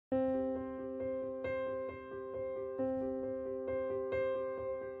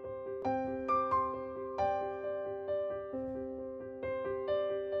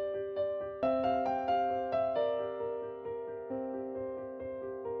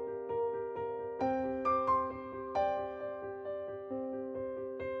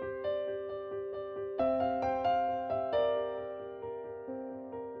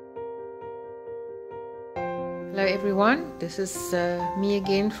Hello everyone, this is me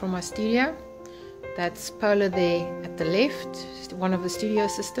again from my studio. That's Paula there at the left, one of the studio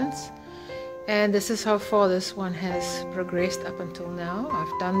assistants. And this is how far this one has progressed up until now.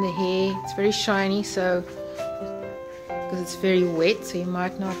 I've done the hair, it's very shiny, so because it's very wet, so you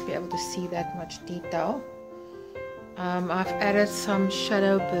might not be able to see that much detail. I've added some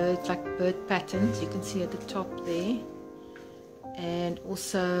shadow birds, like bird patterns, you can see at the top there. And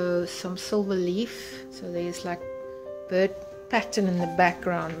also some silver leaf, so there's like bird pattern in the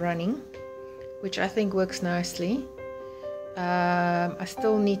background running, which I think works nicely. I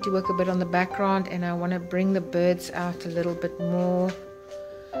still need to work a bit on the background, and I want to bring the birds out a little bit more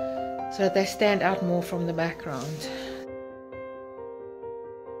so that they stand out more from the background.